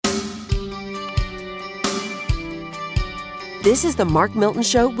This is the Mark Milton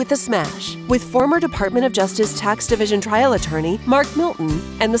Show with The Smash, with former Department of Justice Tax Division trial attorney Mark Milton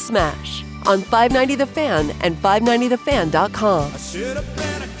and The Smash on 590 The Fan and 590thefan.com. I should have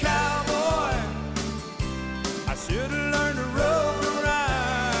been a cowboy. I should have learned to rope and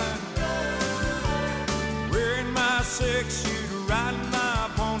ride. Wearing my 6-shooter, riding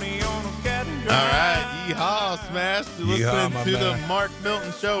my pony on a cat and All right, yeehaw, Smash. Listening to the Mark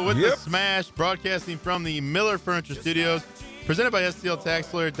Milton Show with The Smash, broadcasting from the Miller Furniture Studios, presented by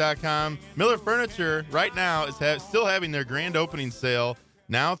STLTaxLawyer.com. Miller Furniture right now is still having their grand opening sale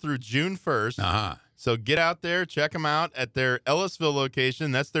now through June 1st. So get out there, check them out at their Ellisville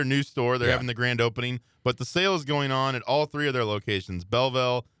location. That's their new store. They're having the grand opening. But the sale is going on at all three of their locations,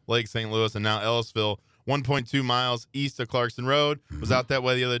 Belleville, Lake St. Louis, and now Ellisville, 1.2 miles east of Clarkson Road. Was out that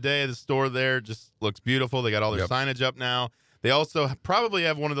way the other day. The store there just looks beautiful. They got all their signage up now. They also probably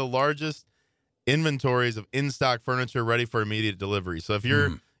have one of the largest inventories of in-stock furniture ready for immediate delivery. So if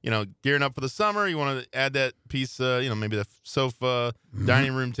you're gearing up for the summer, you want to add that piece, maybe the sofa,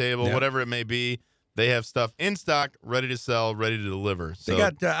 dining room table, whatever it may be. They have stuff in stock, ready to sell, ready to deliver. So they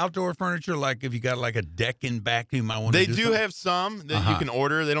got outdoor furniture, like if you got like a deck in back, you might want to do something? Have some that you can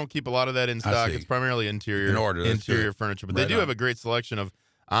order. They don't keep a lot of that in stock. It's primarily interior furniture. But they do have a great selection of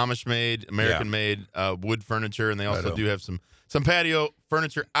Amish-made, American-made wood furniture, and they also do have some patio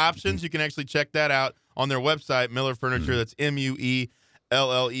furniture options. You can actually check that out on their website, Miller Furniture. That's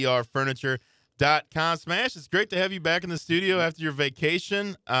MUELLER Furniture.com. Smash, it's great to have you back in the studio after your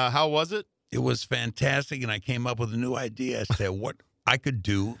vacation. How was it? It was fantastic, and I came up with a new idea as to what I could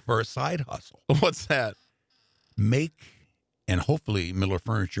do for a side hustle. What's that? And hopefully Miller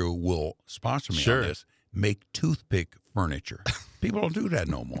Furniture will sponsor me on this, make toothpick furniture. People don't do that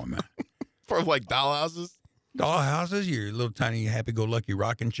no more, man. For like dollhouses? Dollhouses, your little tiny happy-go-lucky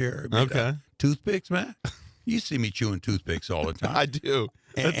rocking chair. Okay. Toothpicks, man. You see me chewing toothpicks all the time. I do.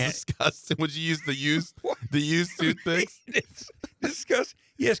 That's disgusting. Would you use the used toothpicks? It's disgusting.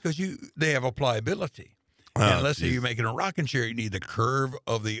 Yes, because they have applicability. And let's say you're making a rocking chair, you need the curve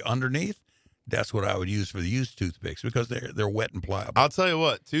of the underneath. That's what I would use for the used toothpicks because they're wet and pliable. I'll tell you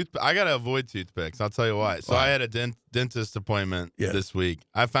what, I got to avoid toothpicks. I'll tell you why. So I had a dentist appointment this week.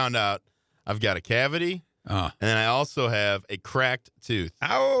 I found out I've got a cavity, and then I also have a cracked tooth.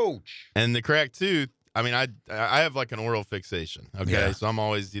 Ouch! And the cracked tooth, I mean, I have like an oral fixation, okay? So I'm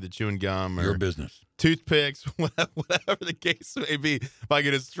always either chewing gum or... Your business. Toothpicks, whatever the case may be. If I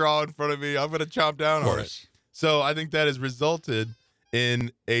get a straw in front of me, I'm going to chomp down on it. So I think that has resulted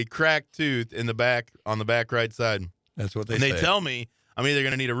in a cracked tooth on the back right side. That's what they say. And they tell me I'm either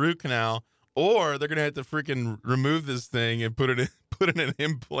going to need a root canal or they're going to have to freaking remove this thing and put in an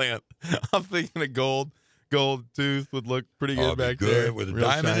implant. I'm thinking a gold tooth would look pretty good back there. With a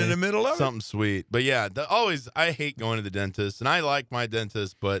diamond in the middle of it. Something sweet. But yeah, I hate going to the dentist, and I like my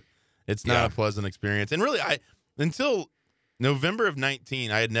dentist, but it's not a pleasant experience. And really, until November of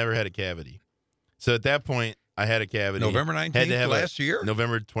 19, I had never had a cavity. So at that point, I had a cavity. November 19th, last year?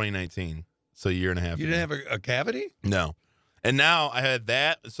 November 2019. So a year and a half ago. You didn't have a cavity? No. And now I had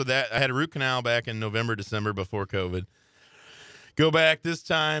that. So that I had a root canal back in November, December before COVID. Go back this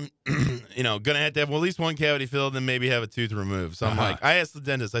time, gonna have to have at least one cavity filled, and then maybe have a tooth removed. So I'm like, I asked the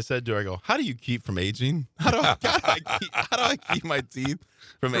dentist. I said to her, I go, how do you keep from aging? How do I keep my teeth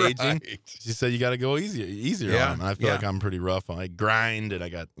from aging? She said, you got to go easier on them. I feel like I'm pretty rough. I grind, and I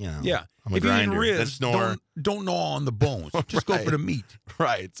got I'm a grinder. Ribs, don't gnaw on the bones. Just go for the meat.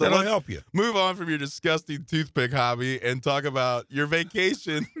 Right. So that'll help you. Move on from your disgusting toothpick hobby and talk about your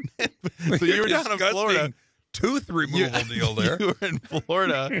vacation. So you were down in Florida. Tooth removal deal there. You were in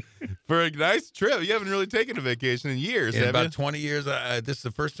Florida for a nice trip. You haven't really taken a vacation in years, in have about you? 20 years. This is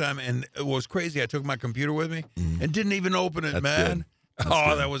the first time, and it was crazy. I took my computer with me and didn't even open it, man. Good.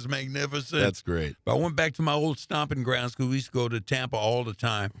 That was magnificent. That's great. But I went back to my old stomping grounds because we used to go to Tampa all the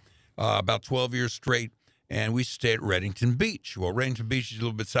time, about 12 years straight, and we stayed at Reddington Beach. Well, Reddington Beach is a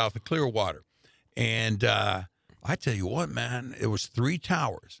little bit south of Clearwater. And I tell you what, man, it was 3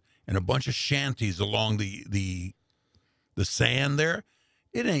 towers and a bunch of shanties along the sand there.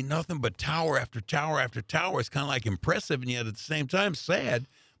 It ain't nothing but tower after tower after tower. It's kind of like impressive and yet at the same time sad.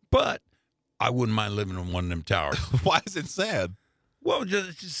 But I wouldn't mind living in one of them towers. Why is it sad? Well,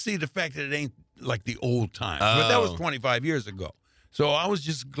 just see the fact that it ain't like the old times. But that was 25 years ago. So I was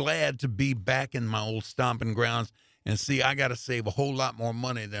just glad to be back in my old stomping grounds and see I got to save a whole lot more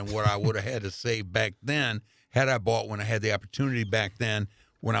money than what I would have had to save back then had I bought when I had the opportunity back then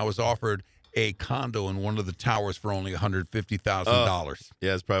when I was offered a condo in one of the towers for only $150,000.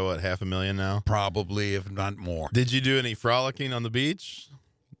 Yeah, it's probably, $500,000 now? Probably, if not more. Did you do any frolicking on the beach?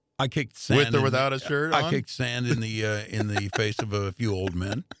 I kicked sand with or without a shirt on. I kicked sand in the face of a few old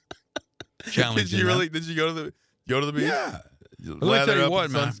men. Did you really? Did you go to the beach? Yeah. Let me tell you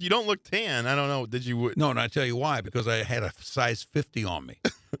what, man. You don't look tan. I don't know. Did you? No, and I tell you why. Because I had a size 50 on me.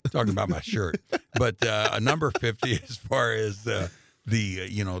 Talking about my shirt, but a number 50 as far as that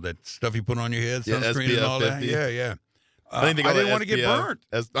stuff you put on your head, sunscreen SPF and all 50. that. Yeah. I didn't want to get burnt.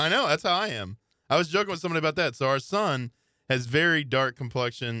 I know. That's how I am. I was joking with somebody about that. So our son has very dark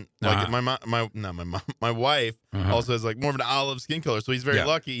complexion. Like my wife also has like more of an olive skin color. So he's very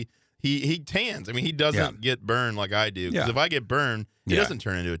lucky. He tans. I mean, he doesn't get burned like I do. Because if I get burned, it doesn't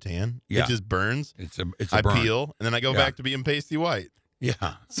turn into a tan. It just burns. It's a I burn. peel, and then I go back to being pasty white. Yeah.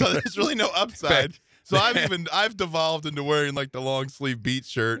 So there's really no upside. So I've devolved into wearing like the long sleeve beach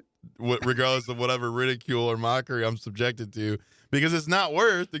shirt, regardless of whatever ridicule or mockery I'm subjected to, because it's not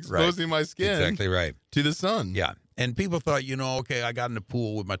worth exposing my skin exactly right to the sun. Yeah. And people thought, okay, I got in the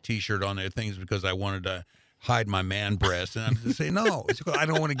pool with my T-shirt on there, things because I wanted to hide my man breast. And I'm just saying, no, it's because I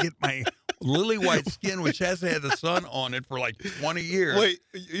don't want to get my lily white skin, which hasn't had the sun on it for like 20 years. Wait,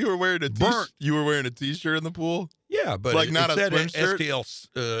 you were wearing You were wearing a T-shirt in the pool? Yeah, but like not a swim shirt. STL,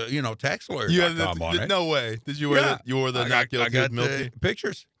 taxlawyer.com on it. No way. Did you wear that? You wore the not guilty with Milty?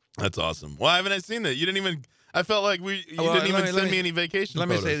 Pictures. That's awesome. Why haven't I seen that? You didn't even. I felt like you didn't even send me any vacation Let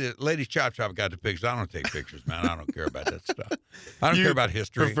photos. me say this. Ladies Chop Shop got the pictures. I don't take pictures, man. I don't care about that stuff. I don't care about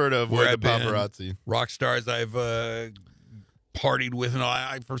history. Prefer to avoid the paparazzi. Rock stars I've partied with, and all.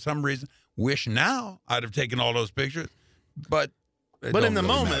 I for some reason wish now I'd have taken all those pictures, but in the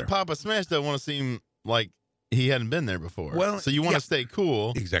moment, matter. Papa Smash doesn't want to seem like he hadn't been there before. Well, so you want to stay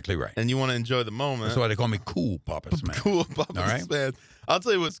cool. Exactly right. And you want to enjoy the moment. That's why they call me Cool Papa Smash. Cool Papa Smash. I'll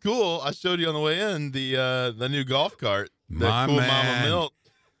tell you what's cool. I showed you on the way in the new golf cart. My cool man. Mama Milt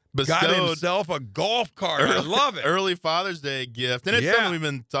bestowed got himself a golf cart. I love it. Early Father's Day gift. And it's something we've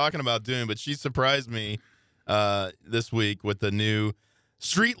been talking about doing, but she surprised me this week with the new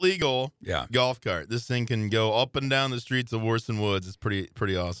street legal golf cart. This thing can go up and down the streets of Worcester Woods. It's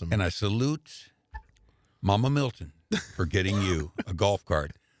pretty awesome. And I salute Mama Milton for getting you a golf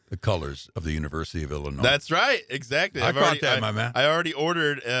cart, the colors of the University of Illinois. That's right. Exactly. I caught that, my man. I already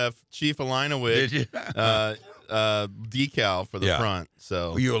ordered Chief Alinowicz decal for the front.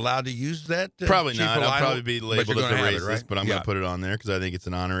 So were you allowed to use that? Probably Chief not. Alino? I'll probably be labeled as a racist, right? but I'm going to put it on there because I think it's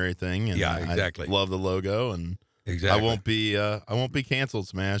an honorary thing. And exactly. I love the logo, and I won't be canceled.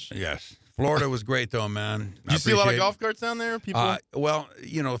 Smash. Yes. Florida was great though, man. Do you see a lot of golf carts down there? People. Well,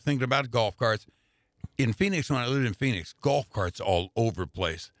 thinking about golf carts. In Phoenix, when I lived in Phoenix, golf carts all over the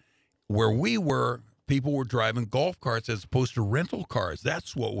place. Where we were, people were driving golf carts as opposed to rental cars.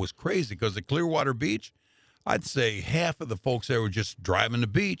 That's what was crazy, because at Clearwater Beach, I'd say half of the folks there were just driving the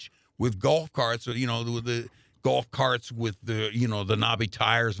beach with golf carts, with the golf carts with the knobby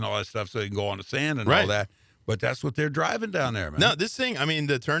tires and all that stuff so they can go on the sand and all that. But that's what they're driving down there, man. No, this thing, I mean,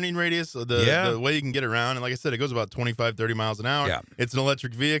 the turning radius, the way you can get around, and like I said, it goes about 25, 30 miles an hour. Yeah. It's an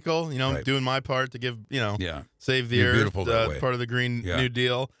electric vehicle, doing my part to give, save the earth, part of the Green New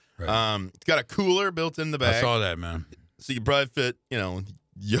Deal. Right. It's got a cooler built in the back. I saw that, man. So you can probably fit,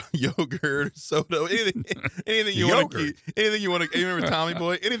 yogurt, soda, anything you want to keep. Anything you want to. You remember Tommy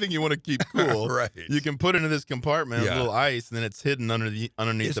Boy? Anything you want to keep cool. Right. You can put into this compartment, a little ice, and then it's hidden underneath the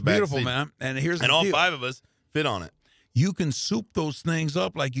back seat. It's beautiful, man. And here's the all deal. 5 of us fit on it. You can soup those things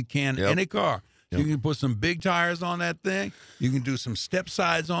up like you can any car. Yep. You can put some big tires on that thing. You can do some step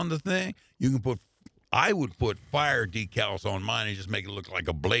sides on the thing. You can I would put fire decals on mine and just make it look like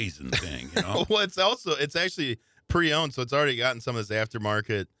a blazing thing, Well, it's actually pre-owned, so it's already gotten some of this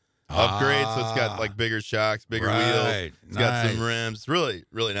aftermarket upgrades. So it's got like bigger shocks, bigger wheels. It's got some rims. It's really,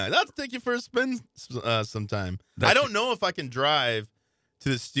 really nice. I'll take you for a spin sometime. I don't know if I can drive to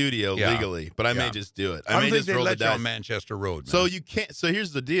the studio legally, but I may just do it. I may don't think just roll they the let you dice on Manchester Road, man. So you can't. So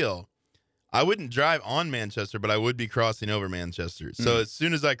here's the deal. I wouldn't drive on Manchester, but I would be crossing over Manchester. So as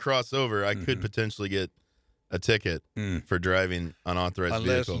soon as I cross over, I could potentially get a ticket for driving unauthorized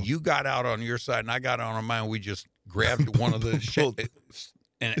vehicle. Unless you got out on your side and I got out on mine, we just grabbed one of the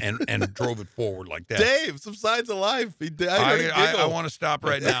and drove it forward like that. Dave, some signs of life. I want to stop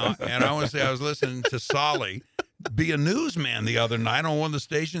right now, and I want to say I was listening to Solly be a newsman the other night on one of the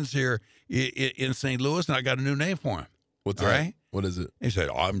stations here in St. Louis, and I got a new name for him. What's that? Right? What is it? He said,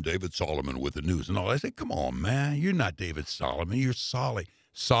 I'm David Solomon with the news and all. I said, come on, man. You're not David Solomon. You're Solly.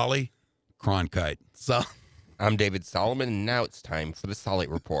 Solly Cronkite. I'm David Solomon, and now it's time for the Solly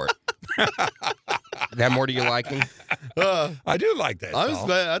Report. That more to your liking? I do like that.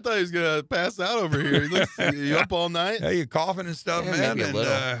 I thought he was going to pass out over here. You up all night? Hey, you're coughing and stuff, man. Maybe a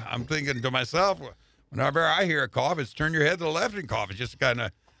little. I'm thinking to myself, whenever I hear a cough, it's turn your head to the left and cough. It's just kind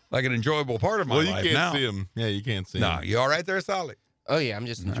of like an enjoyable part of my life now. Well, you can't see him. Yeah, you can't see him. No, you all right there, Solly? Oh, yeah, I'm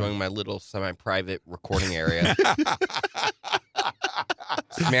just enjoying my little semi-private recording area.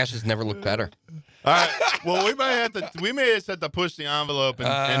 Smash has never looked better. All right. Well, we may just have to push the envelope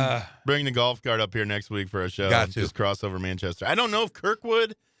and bring the golf cart up here next week for a show. Got to. Just cross over Manchester. I don't know if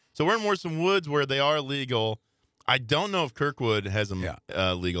Kirkwood. So we're in Morrison Woods where they are legal. I don't know if Kirkwood has them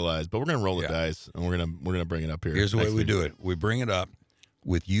legalized, but we're gonna roll the dice and we're gonna bring it up here. Here's the way we do it: we bring it up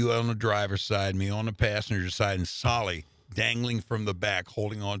with you on the driver's side, me on the passenger side, and Solly dangling from the back,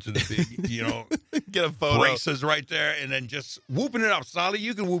 holding on to the big, get a photo. Braces right there, and then just whooping it up. Solly,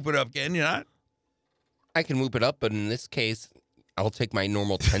 you can whoop it up, can you not? I can whoop it up, but in this case, I'll take my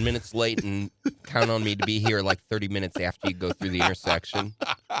normal 10 minutes late and count on me to be here like 30 minutes after you go through the intersection.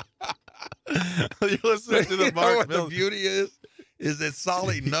 You're listening to the You know Mark what the Milton. beauty is that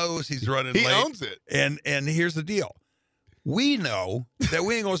Solly knows he's running He late. owns it. And here's the deal. We know that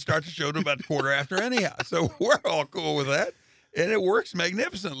we ain't going to start the show till about the quarter after anyhow. So we're all cool with that. And it works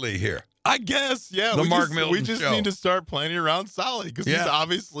magnificently here. I guess, yeah. The Mark We Milton just Show. need to start planning around Solly because he's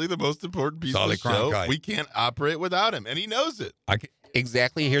obviously the most important piece Solly of the show. Cronkite. We can't operate without him, and he knows it.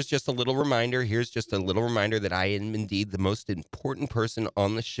 Exactly. Here's just a little reminder. That I am indeed the most important person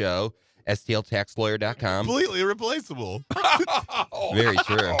on the show. STLTaxLawyer.com. Completely irreplaceable. Very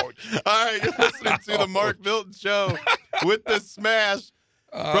true. All right, you're listening to the Mark Milton Show with the Smash,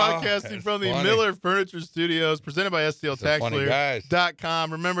 broadcasting from the funny. Miller Furniture Studios, presented by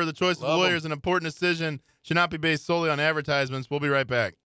STLTaxLawyer.com. Remember, the choice of a lawyer is an important decision, should not be based solely on advertisements. We'll be right back.